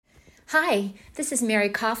Hi, this is Mary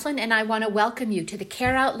Coughlin, and I want to welcome you to the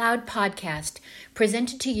Care Out Loud podcast,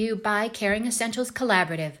 presented to you by Caring Essentials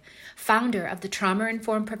Collaborative, founder of the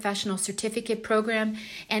Trauma-Informed Professional Certificate Program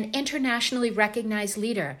and internationally recognized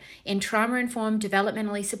leader in trauma-informed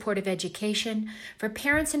developmentally supportive education for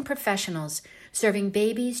parents and professionals serving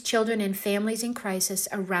babies, children, and families in crisis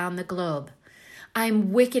around the globe.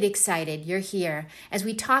 I'm wicked excited you're here as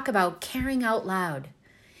we talk about caring out loud.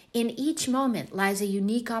 In each moment lies a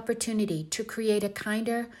unique opportunity to create a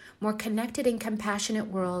kinder, more connected and compassionate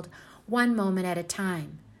world, one moment at a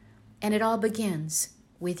time. And it all begins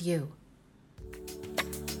with you.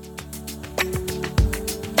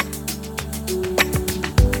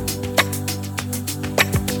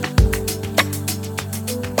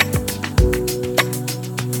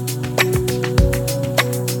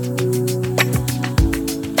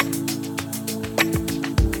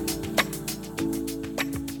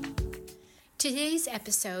 Today's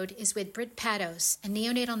episode is with Britt Pados, a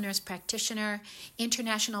neonatal nurse practitioner,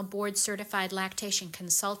 international board-certified lactation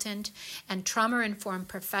consultant, and trauma-informed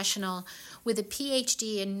professional with a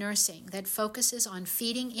PhD in nursing that focuses on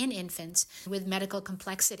feeding in infants with medical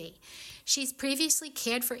complexity. She's previously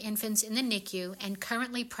cared for infants in the NICU and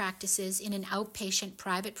currently practices in an outpatient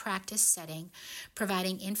private practice setting,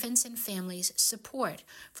 providing infants and families support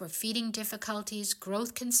for feeding difficulties,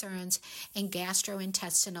 growth concerns, and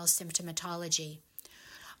gastrointestinal symptomatology.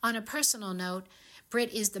 On a personal note,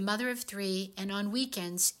 Britt is the mother of 3, and on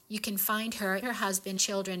weekends, you can find her husband,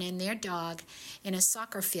 children, and their dog in a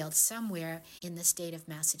soccer field somewhere in the state of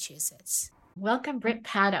Massachusetts. Welcome, Britt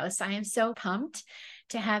Pados. I am so pumped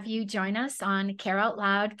to have you join us on Care Out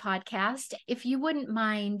Loud podcast. If you wouldn't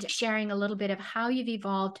mind sharing a little bit of how you've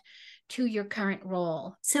evolved to your current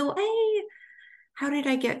role. How did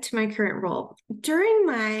I get to my current role? During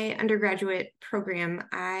my undergraduate program,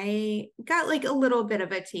 I got like a little bit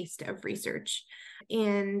of a taste of research,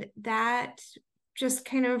 and that just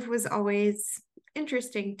kind of was always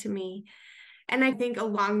interesting to me. And I think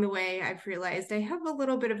along the way, I've realized I have a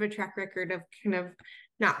little bit of a track record of kind of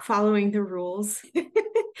not following the rules.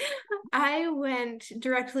 I went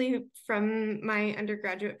directly from my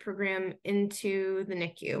undergraduate program into the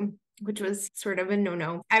NICU, which was sort of a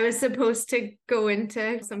no-no. I was supposed to go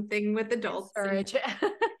into something with adults.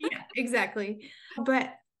 Yeah, exactly.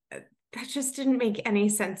 But that just didn't make any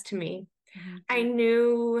sense to me. Mm-hmm. I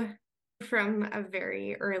knew from a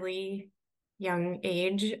very early young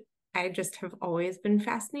age, I just have always been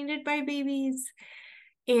fascinated by babies.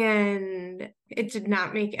 And it did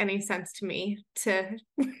not make any sense to me to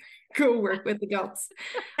go work with adults.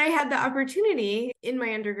 I had the opportunity in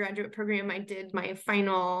my undergraduate program. I did my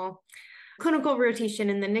final clinical rotation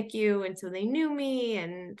in the NICU, and so they knew me,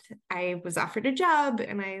 and I was offered a job,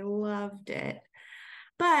 and I loved it.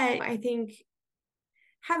 But I think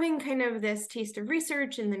having kind of this taste of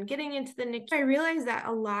research and then getting into the NICU, I realized that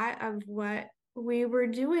a lot of what we were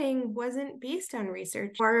doing wasn't based on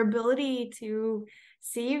research. Our ability to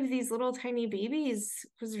save these little tiny babies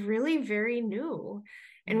was really very new.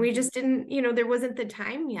 And we just didn't, there wasn't the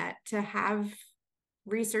time yet to have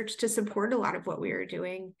research to support a lot of what we were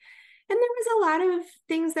doing. And there was a lot of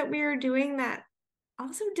things that we were doing that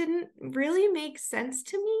also didn't really make sense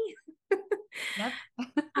to me. Yep.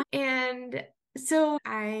 And so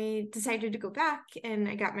I decided to go back, and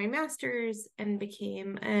I got my master's and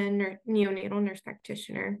became a neonatal nurse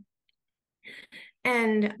practitioner,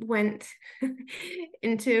 and went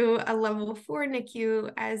into a level 4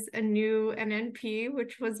 NICU as a new NNP,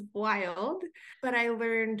 which was wild, but I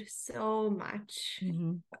learned so much.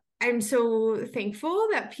 Mm-hmm. I'm so thankful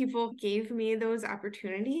that people gave me those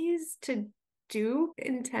opportunities to do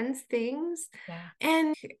intense things. Yeah.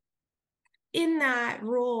 And in that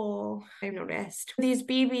role, I noticed these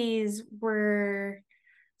babies were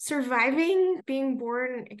surviving being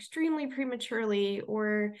born extremely prematurely,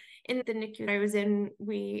 or in the NICU I was in,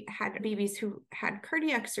 we had babies who had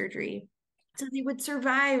cardiac surgery. So they would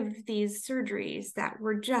survive these surgeries that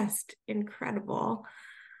were just incredible.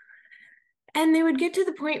 And they would get to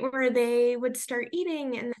the point where they would start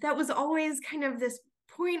eating. And that was always kind of this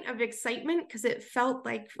point of excitement, because it felt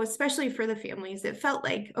like, especially for the families, it felt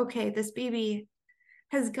like, okay, this baby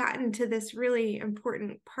has gotten to this really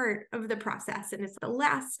important part of the process, and it's the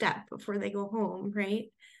last step before they go home,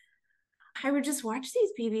 right? I would just watch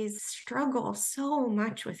these babies struggle so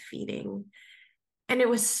much with feeding. And it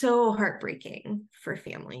was so heartbreaking for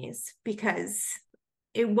families, because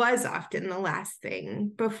it was often the last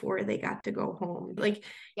thing before they got to go home. Like,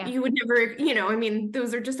 yeah. You would never,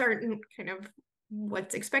 those aren't kind of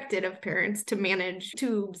what's expected of parents, to manage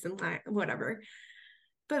tubes and whatever.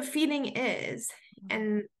 But feeding is.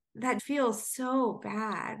 And that feels so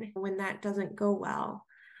bad when that doesn't go well.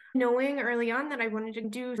 Knowing early on that I wanted to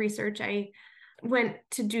do research, I went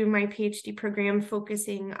to do my PhD program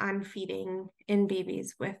focusing on feeding in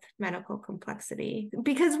babies with medical complexity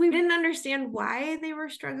because we didn't understand why they were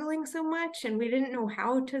struggling so much and we didn't know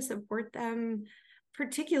how to support them,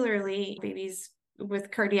 particularly babies with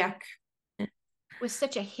cardiac. It was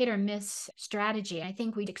such a hit or miss strategy. I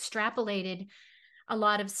think we'd extrapolated a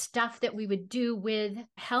lot of stuff that we would do with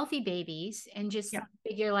healthy babies and just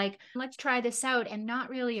figure like, let's try this out, and not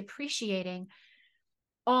really appreciating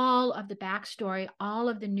all of the backstory, all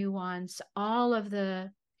of the nuance, all of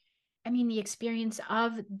the experience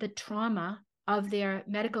of the trauma of their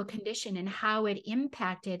medical condition and how it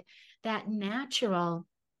impacted that natural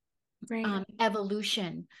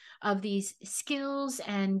evolution of these skills.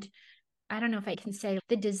 And I don't know if I can say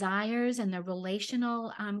the desires and the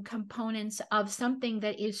relational components of something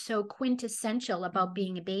that is so quintessential about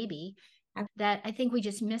being a baby, that I think we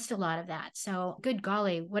just missed a lot of that. So good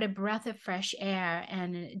golly, what a breath of fresh air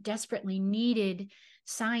and desperately needed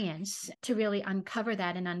science to really uncover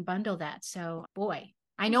that and unbundle that. So boy,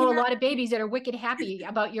 I know a lot of babies that are wicked happy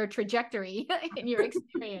about your trajectory and your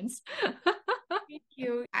experience. Thank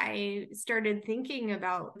you. I started thinking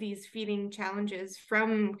about these feeding challenges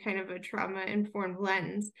from kind of a trauma-informed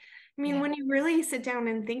lens. I mean, when you really sit down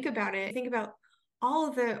and think about it, think about all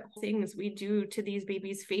of the things we do to these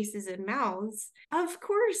babies' faces and mouths. Of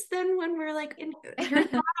course, then when we're like, here's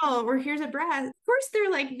a bottle or here's a breath, of course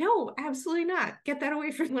they're like, no, absolutely not. Get that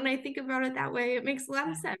away from. When I think about it that way, it makes a lot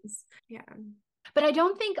of sense. Yeah. But I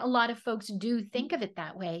don't think a lot of folks do think of it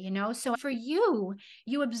that way, So for you,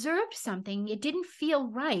 you observed something, it didn't feel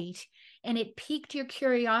right, and it piqued your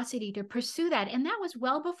curiosity to pursue that. And that was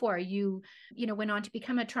well before you went on to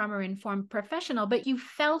become a trauma-informed professional, but you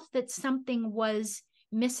felt that something was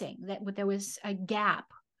missing, that there was a gap.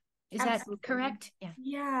 Is Absolutely. that correct?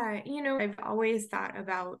 Yeah. I've always thought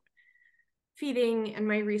about feeding and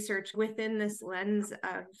my research within this lens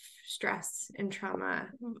of stress and trauma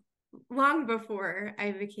long before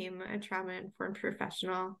I became a trauma-informed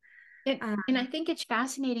professional. And I think it's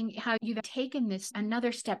fascinating how you've taken this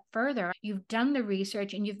another step further. You've done the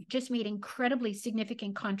research and you've just made incredibly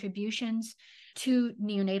significant contributions to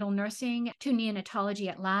neonatal nursing, to neonatology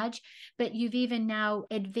at large, but you've even now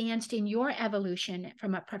advanced in your evolution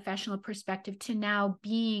from a professional perspective to now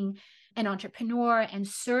being an entrepreneur and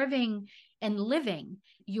serving and living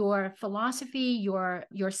your philosophy,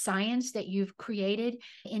 your science that you've created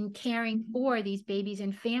in caring for these babies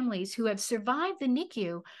and families who have survived the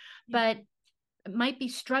NICU, but might be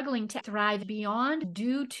struggling to thrive beyond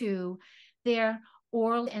due to their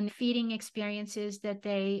oral and feeding experiences that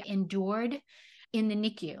they endured in the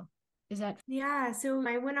NICU. Is that? Yeah, so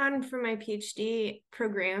I went on for my PhD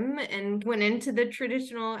program and went into the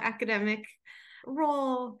traditional academic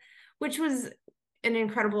role, which was an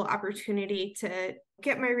incredible opportunity to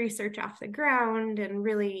get my research off the ground and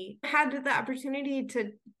really had the opportunity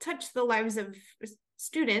to touch the lives of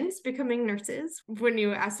students becoming nurses. When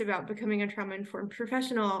you asked about becoming a trauma-informed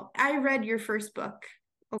professional, I read your first book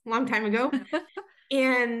a long time ago.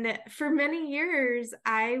 And for many years,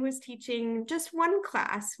 I was teaching just one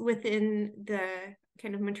class within the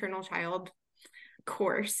kind of maternal child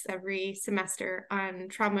course every semester on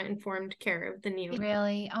trauma-informed care of the neonatal.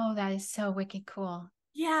 Really? Oh, that is so wicked cool.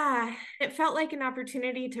 Yeah, it felt like an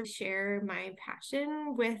opportunity to share my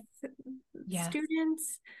passion with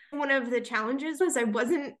students. One of the challenges was I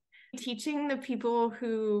wasn't teaching the people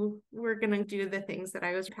who were going to do the things that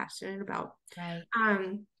I was passionate about. Right.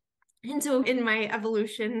 And so in my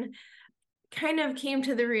evolution, kind of came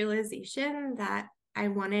to the realization that I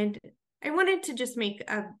wanted to just make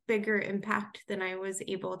a bigger impact than I was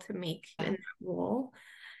able to make in that role.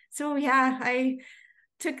 So yeah, I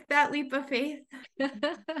took that leap of faith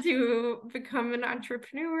to become an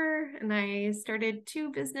entrepreneur, and I started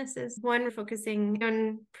two businesses, one focusing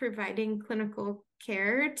on providing clinical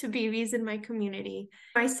care to babies in my community.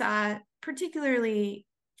 I saw, particularly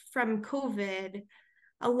from COVID,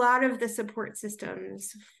 a lot of the support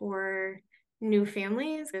systems for new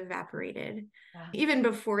families evaporated. Wow. Even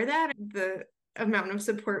before that, the amount of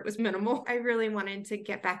support was minimal. I really wanted to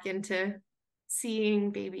get back into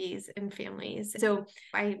seeing babies and families. So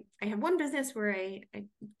I have one business where I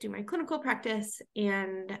do my clinical practice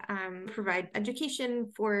and provide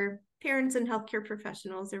education for parents and healthcare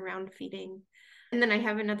professionals around feeding. And then I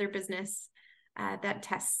have another business that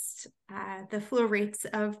tests the flow rates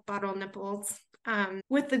of bottle nipples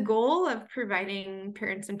with the goal of providing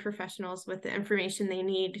parents and professionals with the information they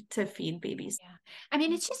need to feed babies. Yeah. I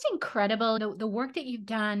mean, it's just incredible the work that you've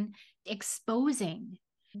done exposing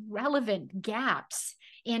relevant gaps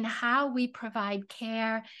in how we provide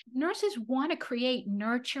care. Nurses want to create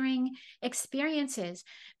nurturing experiences,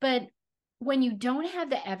 but when you don't have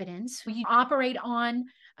the evidence, you operate on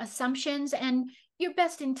assumptions and your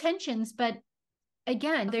best intentions, but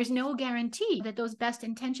again, there's no guarantee that those best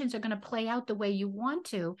intentions are going to play out the way you want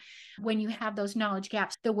to when you have those knowledge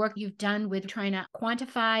gaps. The work you've done with trying to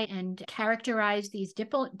quantify and characterize these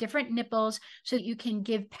different nipples so that you can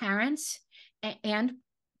give parents and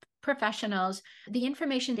professionals the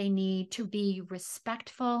information they need to be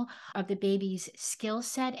respectful of the baby's skill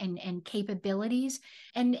set and capabilities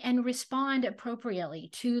and respond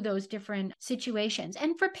appropriately to those different situations.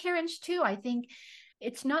 And for parents too, I think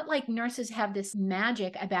it's not like nurses have this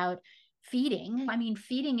magic about feeding. I mean,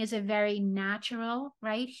 feeding is a very natural,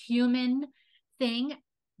 right, human thing,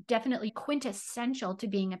 definitely quintessential to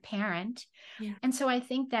being a parent. Yeah. And so I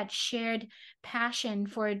think that shared passion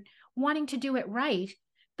for wanting to do it right,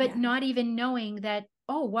 but not even knowing that,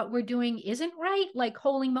 oh, what we're doing isn't right, like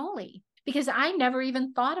holy moly, because I never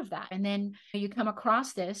even thought of that. And then you come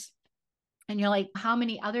across this and you're like, how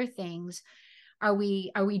many other things are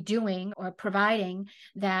we doing or providing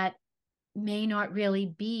that may not really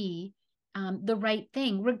be the right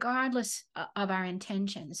thing, regardless of our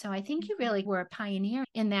intentions? So I think you really were a pioneer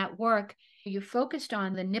in that work. You focused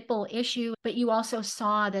on the nipple issue, but you also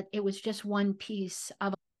saw that it was just one piece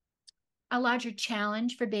of a larger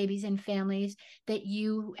challenge for babies and families that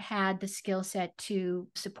you had the skill set to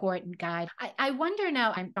support and guide. I wonder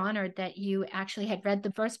now, I'm honored that you actually had read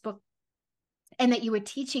the first book and that you were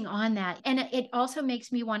teaching on that. And it also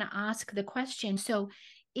makes me want to ask the question. So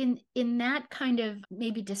in that kind of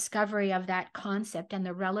maybe discovery of that concept and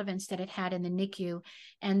the relevance that it had in the NICU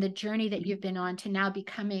and the journey that you've been on to now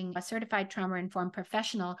becoming a certified trauma-informed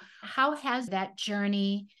professional, how has that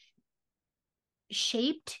journey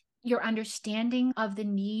shaped your understanding of the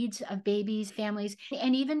needs of babies, families,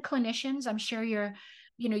 and even clinicians? I'm sure you're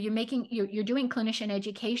doing clinician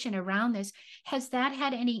education around this. Has that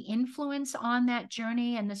had any influence on that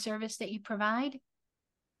journey and the service that you provide?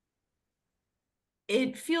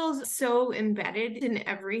 It feels so embedded in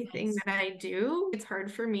everything that I do. It's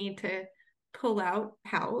hard for me to pull out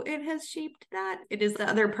how it has shaped that. It is the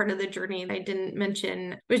other part of the journey that I didn't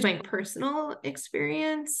mention, which is my personal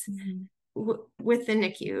experience with the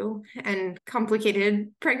NICU and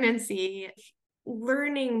complicated pregnancy.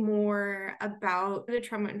 Learning more about the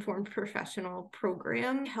trauma-informed professional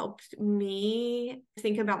program helped me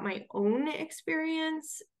think about my own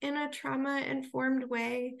experience in a trauma-informed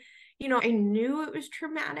way. I knew it was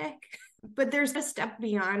traumatic, but there's a step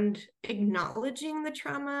beyond acknowledging the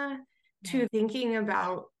trauma to thinking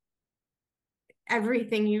about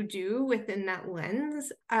everything you do within that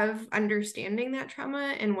lens of understanding that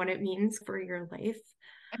trauma and what it means for your life.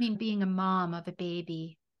 I mean, being a mom of a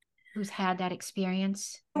baby who's had that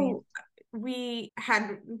experience. So we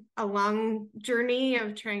had a long journey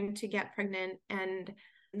of trying to get pregnant, and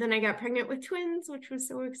then I got pregnant with twins, which was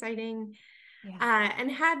so exciting.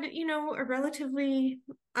 And had, a relatively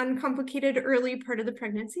uncomplicated early part of the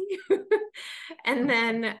pregnancy. And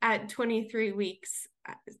then at 23 weeks,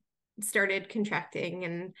 started contracting.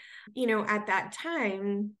 And, at that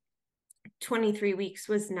time, 23 weeks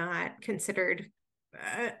was not considered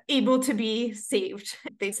able to be saved.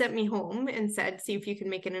 They sent me home and said, see if you can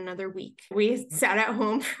make it another week. We sat at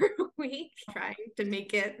home for a week trying to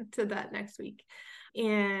make it to that next week.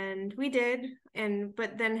 And we did.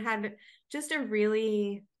 But then had just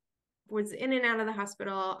was in and out of the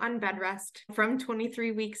hospital on bed rest from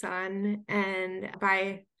 23 weeks on. And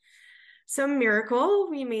by some miracle,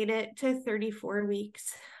 we made it to 34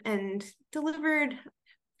 weeks and delivered,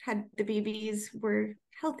 had the babies were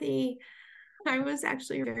healthy. I was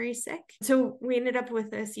actually very sick. So we ended up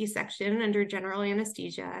with a C-section under general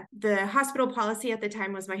anesthesia. The hospital policy at the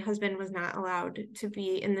time was my husband was not allowed to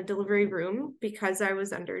be in the delivery room because I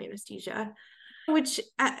was under anesthesia, which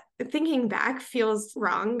thinking back feels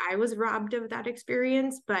wrong. I was robbed of that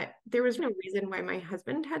experience, but there was no reason why my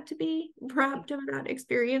husband had to be robbed of that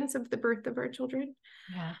experience of the birth of our children.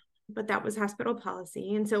 Yeah. But that was hospital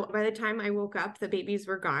policy. And so by the time I woke up, the babies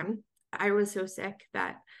were gone. I was so sick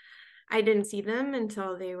that I didn't see them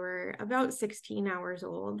until they were about 16 hours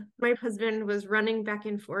old. My husband was running back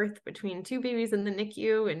and forth between two babies in the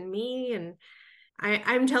NICU and me. And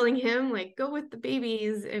I'm telling him, like, go with the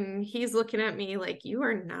babies. And he's looking at me like, you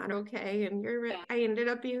are not okay. And I ended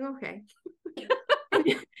up being okay.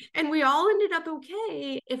 And we all ended up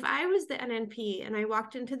okay. If I was the NNP and I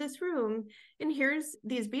walked into this room and here's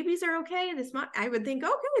these babies are okay, I would think,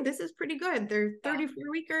 okay, this is pretty good. They're 34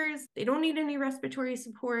 weekers. They don't need any respiratory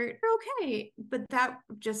support. They're okay. But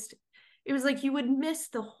it was like you would miss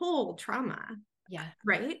the whole trauma Yeah.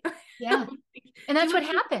 Right? Yeah. And that's what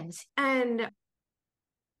happens. And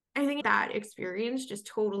I think that experience just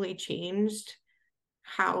totally changed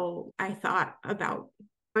how I thought about.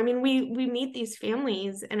 I mean, we meet these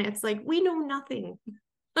families and it's like we know nothing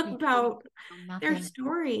about their Nothing.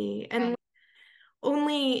 story. And Right.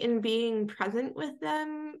 only in being present with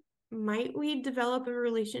them might we develop a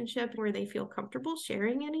relationship where they feel comfortable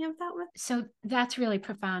sharing any of that with. So that's really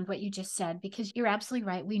profound what you just said, because you're absolutely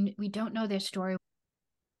right. We don't know their story.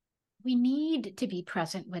 We need to be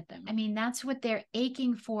present with them. I mean, that's what they're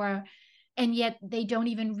aching for. And yet they don't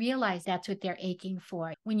even realize that's what they're aching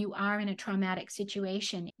for. When you are in a traumatic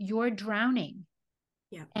situation, you're drowning.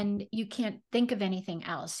 Yeah. And you can't think of anything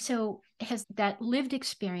else. So has that lived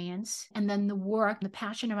experience and then the work, the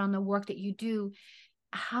passion around the work that you do,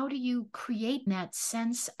 how do you create that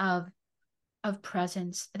sense of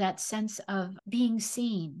presence, that sense of being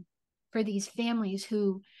seen for these families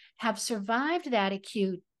who have survived that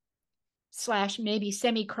acute slash maybe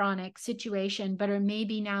semi-chronic situation, but are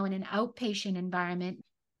maybe now in an outpatient environment?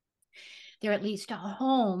 They're at least a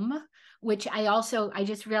home, which I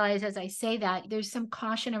just realized as I say that there's some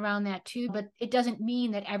caution around that too, but it doesn't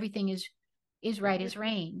mean that everything is right as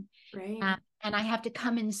rain. Right. And I have to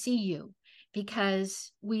come and see you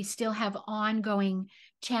because we still have ongoing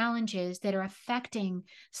challenges that are affecting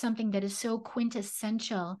something that is so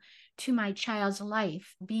quintessential to my child's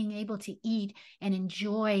life, being able to eat and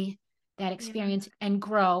enjoy that experience and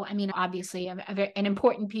grow. I mean, obviously, an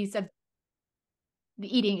important piece of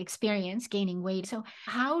the eating experience, gaining weight. So,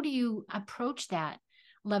 how do you approach that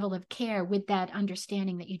level of care with that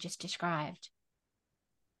understanding that you just described?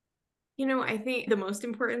 I think the most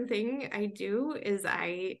important thing I do is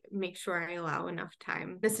I make sure I allow enough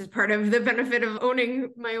time. This is part of the benefit of owning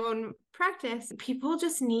my own practice. People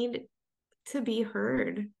just need to be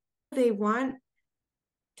heard. They want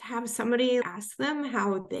to have somebody ask them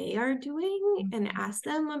how they are doing and ask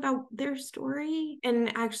them about their story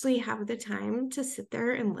and actually have the time to sit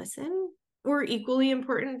there and listen. Or equally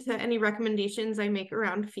important to any recommendations I make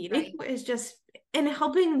around feeding is just in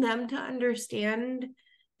helping them to understand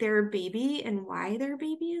their baby and why their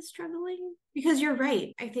baby is struggling. Because you're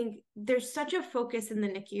right. I think there's such a focus in the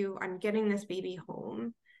NICU on getting this baby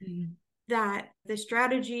home that the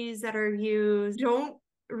strategies that are used don't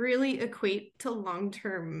really equate to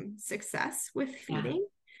long-term success with feeding.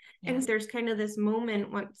 Yeah. And there's kind of this moment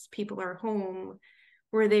once people are home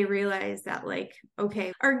where they realize that, like,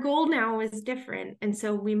 okay, our goal now is different. And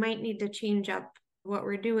so we might need to change up what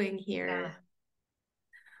we're doing here.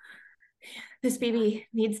 This baby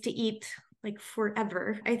needs to eat like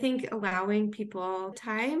forever. I think allowing people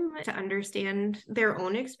time to understand their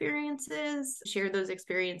own experiences, share those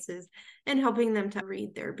experiences, and helping them to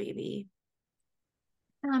read their baby.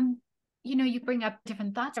 You bring up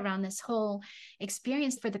different thoughts around this whole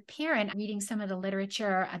experience for the parent. Reading some of the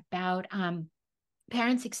literature about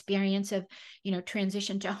parents' experience of,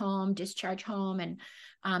 transition to home, discharge home,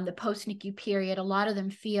 and the post-NICU period. A lot of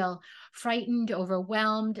them feel frightened,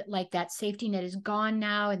 overwhelmed, like that safety net is gone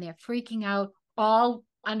now, and they're freaking out. All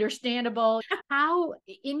understandable. How,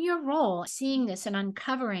 in your role, seeing this and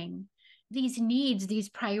uncovering these needs, these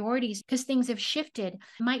priorities, because things have shifted,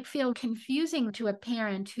 might feel confusing to a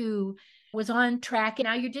parent who was on track and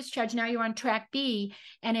now you're discharged, now you're on track B,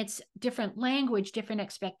 and it's different language, different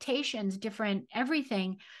expectations, different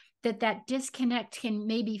everything, that disconnect can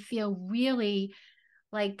maybe feel really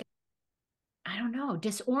like, I don't know,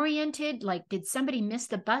 disoriented. Like, did somebody miss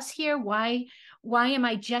the bus here? Why am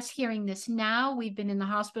I just hearing this now? We've been in the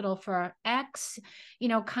hospital for X,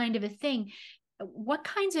 kind of a thing. What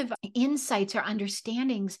kinds of insights or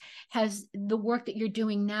understandings has the work that you're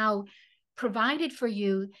doing now provided for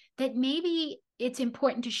you that maybe it's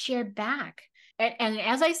important to share back? And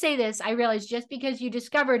as I say this, I realize just because you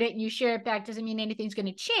discovered it and you share it back doesn't mean anything's going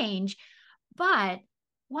to change. But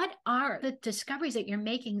what are the discoveries that you're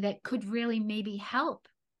making that could really maybe help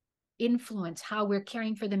influence how we're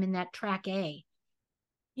caring for them in that track A?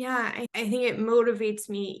 Yeah, I think it motivates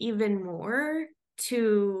me even more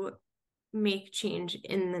to make change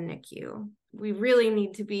in the NICU. We really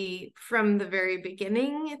need to be from the very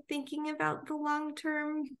beginning thinking about the long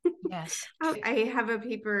term. Yes. I have a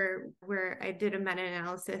paper where I did a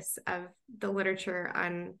meta-analysis of the literature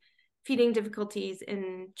on feeding difficulties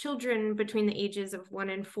in children between the ages of 1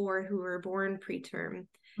 and 4 who were born preterm,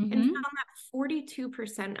 and found that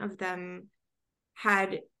 42% of them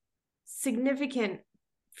had significant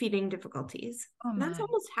feeding difficulties. That's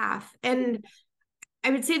almost half. And I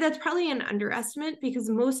would say that's probably an underestimate because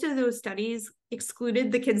most of those studies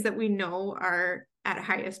excluded the kids that we know are at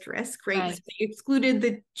highest risk, right? So they excluded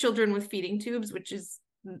the children with feeding tubes, which is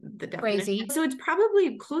the definition. Crazy. So it's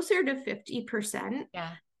probably closer to 50%.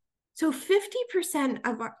 Yeah. So 50%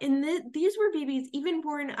 of these were babies even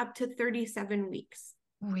born up to 37 weeks.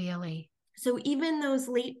 Really? So even those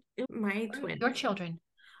my twins. Your children.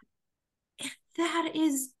 That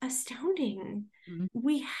is astounding. Mm-hmm.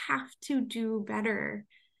 We have to do better.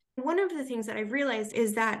 One of the things that I've realized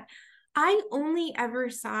is that I only ever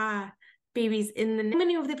saw babies in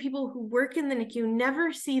many of the people who work in the NICU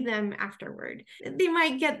never see them afterward. They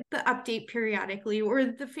might get the update periodically, or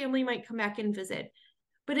the family might come back and visit.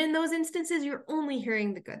 But in those instances, you're only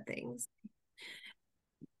hearing the good things.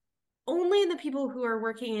 Only the people who are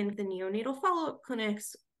working in the neonatal follow-up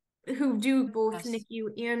clinics, who do both NICU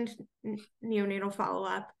and neonatal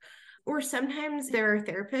follow-up, or sometimes there are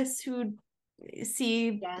therapists who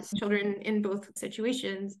see children in both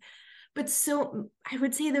situations. But so I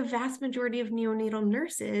would say the vast majority of neonatal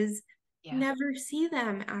nurses never see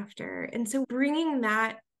them after. And so bringing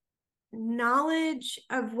that knowledge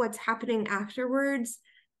of what's happening afterwards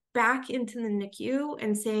back into the NICU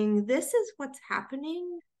and saying, this is what's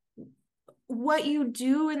happening. What you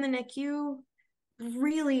do in the NICU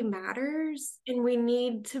really matters. And we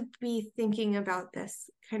need to be thinking about this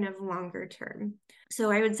kind of longer term.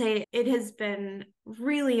 So I would say it has been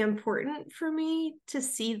really important for me to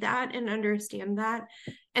see that and understand that.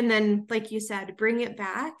 And then, like you said, bring it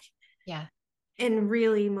back. Yeah. And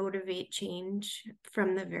really motivate change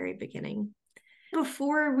from the very beginning.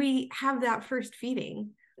 Before we have that first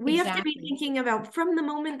feeding, we have to be thinking about, from the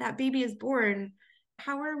moment that baby is born,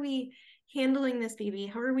 how are we handling this baby?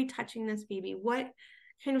 How are we touching this baby? What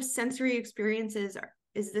kind of sensory experiences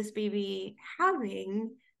is this baby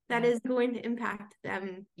having that is going to impact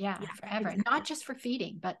them? Yeah, forever. Exactly. Not just for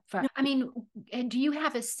feeding, but for, I mean, do you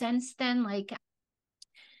have a sense then, like,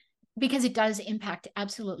 because it does impact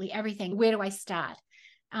absolutely everything, where do I start?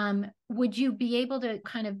 Would you be able to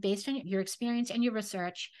kind of, based on your experience and your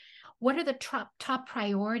research, what are the top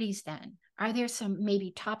priorities then? Are there some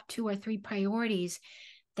maybe top 2 or 3 priorities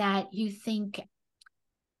that you think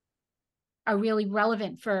are really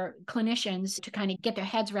relevant for clinicians to kind of get their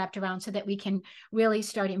heads wrapped around, so that we can really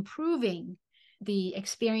start improving the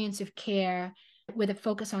experience of care with a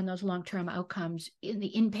focus on those long-term outcomes in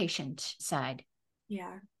the inpatient side?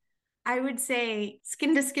 Yeah, I would say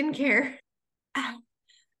skin to skin care.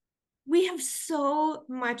 We have so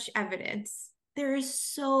much evidence. There is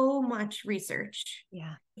so much research.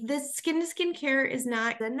 Yeah. This skin to skin care is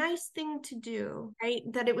not a nice thing to do, right?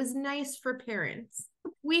 That it was nice for parents.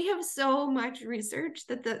 We have so much research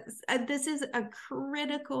that this is a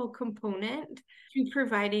critical component to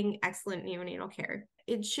providing excellent neonatal care.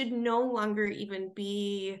 It should no longer even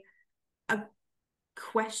be a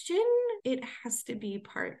question. It has to be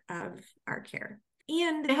part of our care.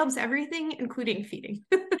 And it helps everything, including feeding.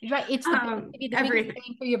 Right. It's the biggest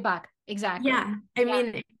thing for your buck. Exactly. Yeah. I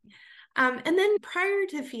mean, and then prior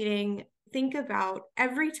to feeding, think about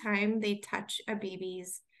every time they touch a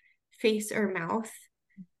baby's face or mouth,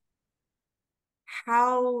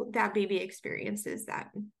 how that baby experiences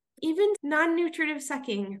that. Even non-nutritive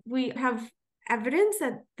sucking, we have evidence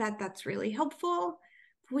that that's really helpful.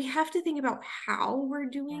 We have to think about how we're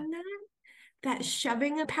doing that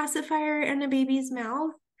shoving a pacifier in a baby's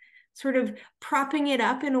mouth, sort of propping it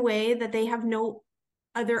up in a way that they have no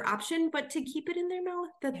other option but to keep it in their mouth,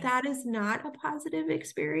 that is not a positive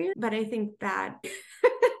experience. But I think that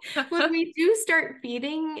when we do start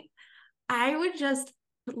feeding, I would just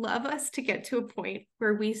love us to get to a point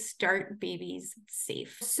where we start babies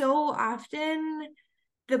safe. So often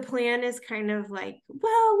the plan is kind of like,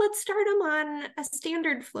 well, let's start them on a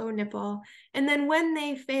standard flow nipple. And then when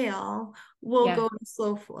they fail, we'll go to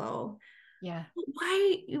slow flow. Yeah.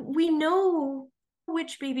 Why? We know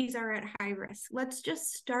which babies are at high risk. Let's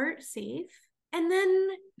just start safe and then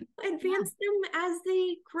advance them as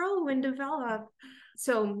they grow and develop.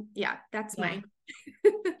 So yeah, that's my.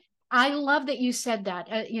 I love that you said that,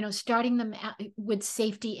 starting them with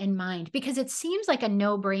safety in mind, because it seems like a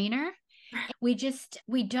no-brainer.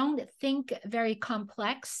 We don't think very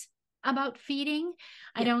complex about feeding.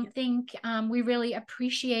 I don't think we really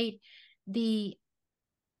appreciate the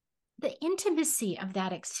intimacy of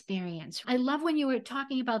that experience. I love when you were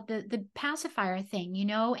talking about the pacifier thing,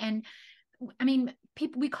 and I mean,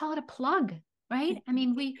 we call it a plug, right? I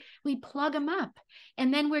mean, we plug them up,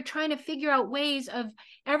 and then we're trying to figure out ways of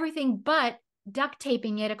everything but duct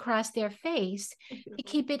taping it across their face to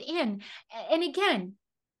keep it in. And again,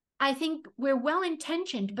 I think we're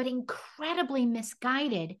well-intentioned, but incredibly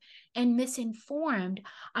misguided and misinformed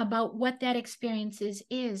about what that experience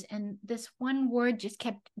is. And this one word just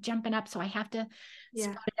kept jumping up, so I have to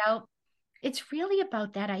spell it out. It's really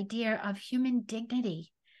about that idea of human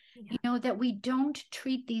dignity, that we don't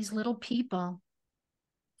treat these little people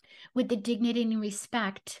with the dignity and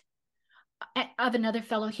respect of another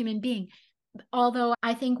fellow human being. Although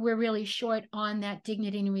I think we're really short on that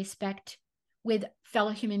dignity and respect with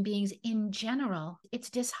fellow human beings in general. It's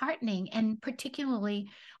disheartening. And particularly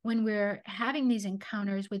when we're having these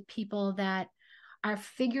encounters with people that are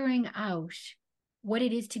figuring out what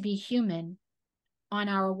it is to be human on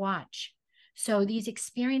our watch. So these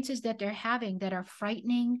experiences that they're having that are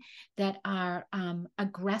frightening, that are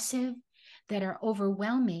aggressive, that are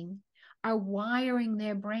overwhelming, are wiring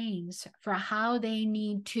their brains for how they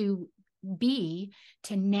need to be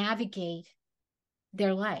to navigate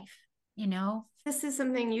their life, This is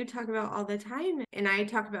something you talk about all the time, and I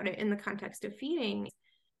talk about it in the context of feeding.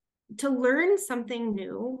 To learn something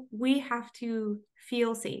new, we have to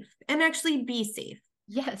feel safe and actually be safe.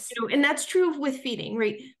 Yes. And that's true with feeding,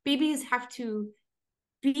 right? Babies have to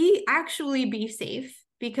actually be safe,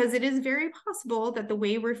 because it is very possible that the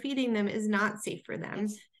way we're feeding them is not safe for them.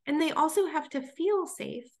 Yes. And they also have to feel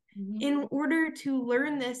safe in order to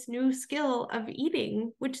learn this new skill of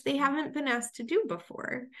eating, which they haven't been asked to do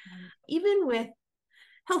before. Even with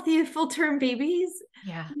healthy full-term babies,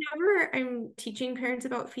 whenever I'm teaching parents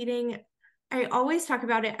about feeding, I always talk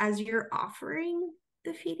about it as you're offering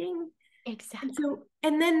the feeding. Exactly.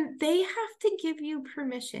 And then they have to give you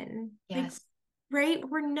permission. Yes. Right?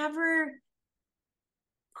 We're never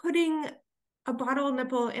putting a bottle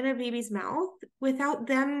nipple in a baby's mouth without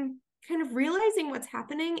them kind of realizing what's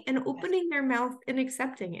happening and opening their mouth and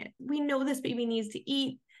accepting it. We know this baby needs to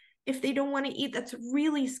eat. If they don't want to eat, that's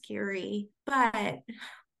really scary, but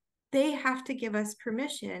they have to give us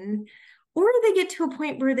permission, or they get to a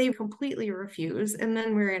point where they completely refuse, and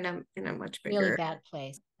then we're in a much bigger, really bad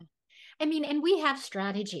place. And we have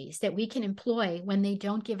strategies that we can employ when they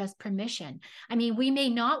don't give us permission. We may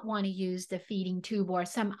not want to use the feeding tube or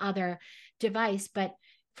some other device, but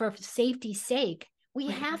for safety's sake, we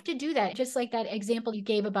have to do that. Just like that example you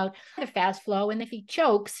gave about the fast flow, and if he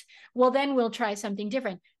chokes, well, then we'll try something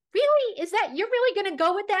different. Really? You're really going to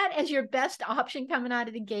go with that as your best option coming out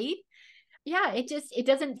of the gate? Yeah, it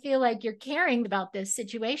doesn't feel like you're caring about this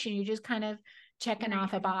situation. You're just kind of checking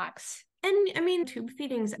off a box. And tube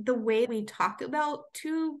feedings, the way we talk about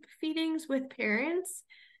tube feedings with parents,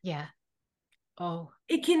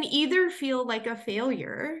 it can either feel like a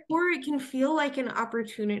failure or it can feel like an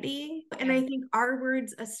opportunity. And I think our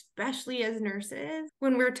words, especially as nurses,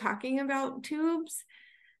 when we're talking about tubes,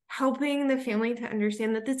 helping the family to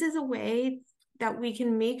understand that this is a way that we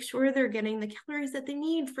can make sure they're getting the calories that they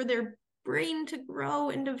need for their brain to grow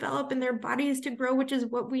and develop and their bodies to grow, which is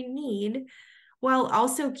what we need, while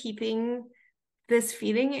also keeping this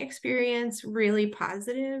feeding experience really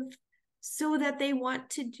positive so that they want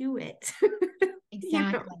to do it.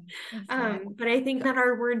 Exactly. But I think that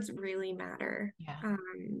our words really matter.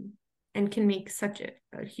 And can make such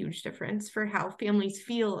a huge difference for how families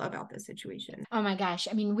feel about the situation. Oh my gosh.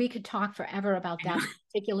 We could talk forever about that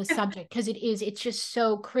particular subject, because it's just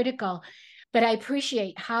so critical. But I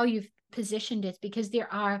appreciate how you've positioned it, because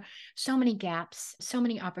there are so many gaps, so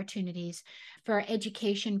many opportunities for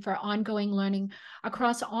education, for ongoing learning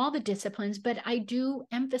across all the disciplines. But I do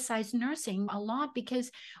emphasize nursing a lot,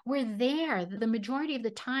 because we're there the majority of the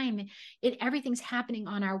time. Everything's happening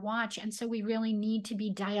on our watch. And so we really need to be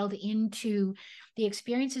dialed into the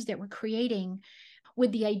experiences that we're creating,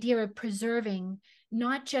 with the idea of preserving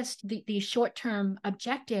not just the short-term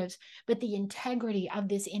objectives, but the integrity of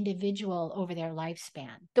this individual over their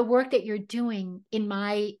lifespan. The work that you're doing, in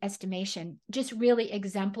my estimation, just really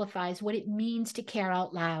exemplifies what it means to care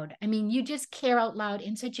out loud. You just care out loud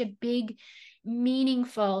in such a big,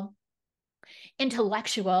 meaningful,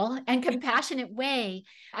 intellectual and compassionate way.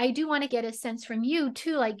 I do want to get a sense from you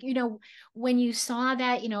too, when you saw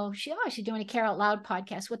that, she's doing a Care Out Loud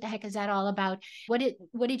podcast. What the heck is that all about? What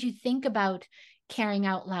did you think about caring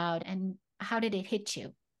out loud, and how did it hit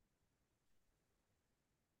you?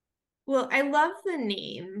 Well, I love the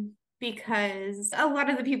name, because a lot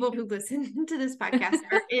of the people who listen to this podcast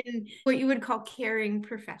are in what you would call caring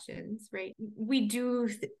professions, right? We do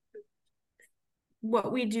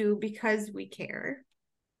what we do because we care.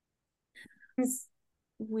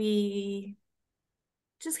 We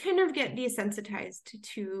just kind of get desensitized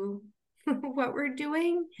to what we're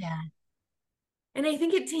doing. And I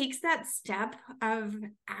think it takes that step of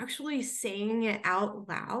actually saying it out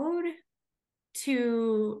loud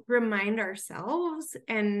to remind ourselves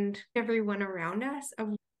and everyone around us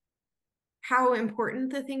of how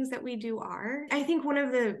important the things that we do are. I think one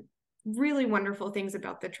of the really wonderful things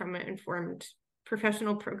about the trauma-informed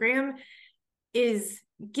professional program is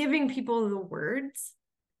giving people the words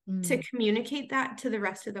to communicate that to the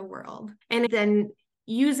rest of the world, and then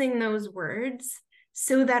using those words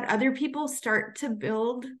so that other people start to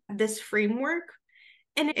build this framework.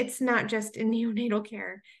 And it's not just in neonatal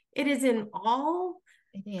care, it is in all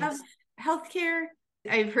of healthcare.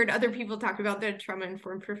 I've heard other people talk about the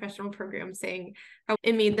trauma-informed professional program, saying how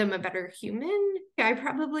it made them a better human. I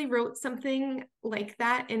probably wrote something like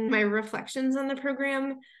that in my reflections on the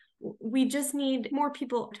program. We just need more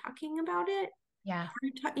people talking about it. Yeah.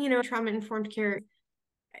 Trauma-informed care,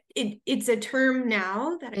 it's a term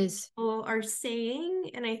now that people are saying,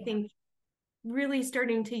 and I think really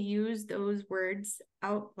starting to use those words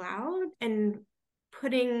out loud and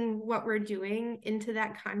putting what we're doing into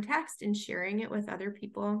that context and sharing it with other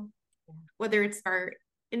people, whether it's our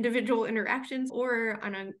individual interactions or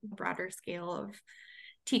on a broader scale of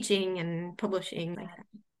teaching and publishing like that.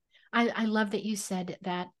 I love that you said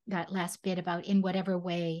that last bit about in whatever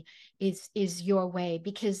way is your way,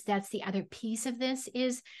 because that's the other piece of this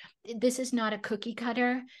is not a cookie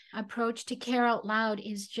cutter approach to care out loud.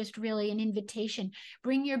 Is just really an invitation.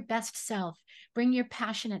 Bring your best self, bring your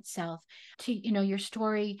passionate self to, your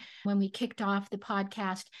story when we kicked off the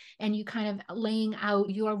podcast, and you kind of laying out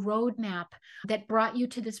your roadmap that brought you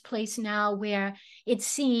to this place now where it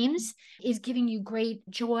seems is giving you great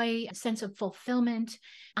joy, a sense of fulfillment.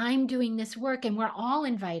 I'm doing this work, and we're all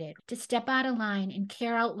invited to step out of line and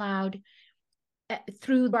care out loud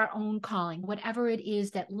through our own calling, whatever it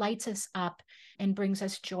is that lights us up and brings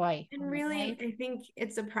us joy. And really, I think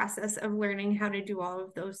it's a process of learning how to do all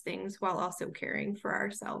of those things while also caring for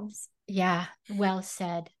ourselves. Yeah, well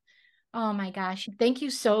said. Oh my gosh. Thank you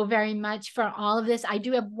so very much for all of this. I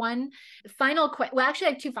do have one final question. Well, actually I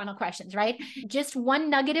have two final questions, right? Just one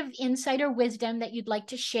nugget of insight or wisdom that you'd like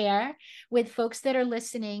to share with folks that are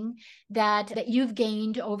listening that you've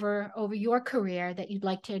gained over your career that you'd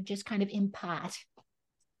like to just kind of impart.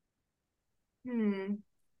 It's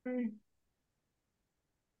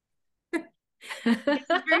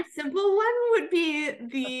a very simple one would be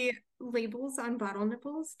the labels on bottle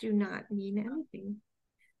nipples do not mean anything.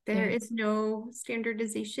 There is no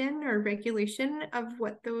standardization or regulation of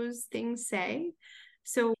what those things say.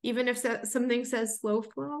 So even if something says slow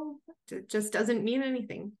flow, it just doesn't mean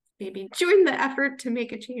anything. Maybe join the effort to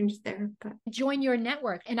make a change there. But join your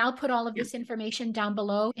network. And I'll put all of this information down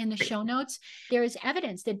below in the show notes. There is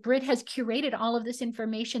evidence that Britt has curated all of this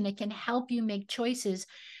information that can help you make choices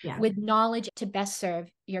with knowledge to best serve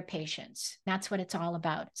your patients. That's what it's all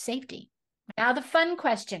about, safety. Now the fun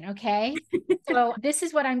question, okay? So this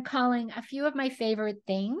is what I'm calling a few of my favorite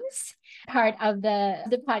things, part of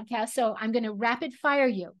the podcast. So I'm going to rapid fire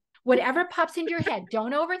you. Whatever pops into your head,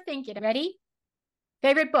 don't overthink it. Ready?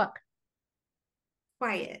 Favorite book?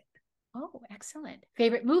 Quiet. Oh, excellent.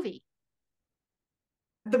 Favorite movie?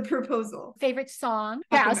 The Proposal. Favorite song?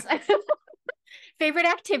 Yes. Favorite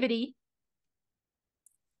activity?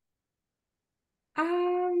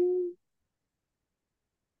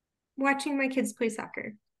 Watching my kids play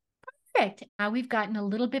soccer. Perfect. Now we've gotten a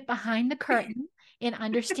little bit behind the curtain in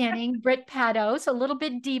understanding Britt Pados a little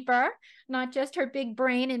bit deeper, not just her big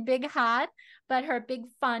brain and big heart, but her big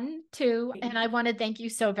fun too. And I want to thank you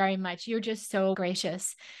so very much. You're just so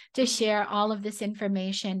gracious to share all of this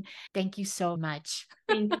information. Thank you so much.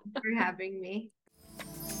 Thank you for having me.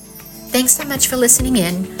 Thanks so much for listening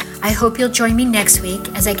in. I hope you'll join me next week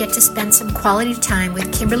as I get to spend some quality time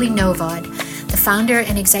with Kimberly Novod, the founder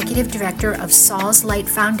and executive director of Saul's Light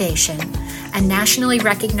Foundation, a nationally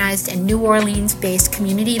recognized and New Orleans-based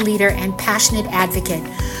community leader and passionate advocate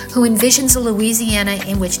who envisions a Louisiana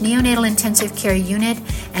in which neonatal intensive care unit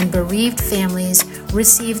and bereaved families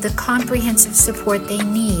receive the comprehensive support they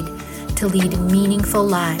need to lead meaningful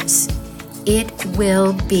lives. It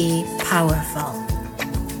will be powerful.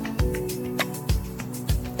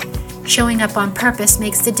 Showing up on purpose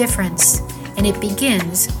makes the difference, and it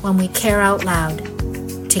begins when we care out loud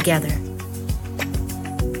together.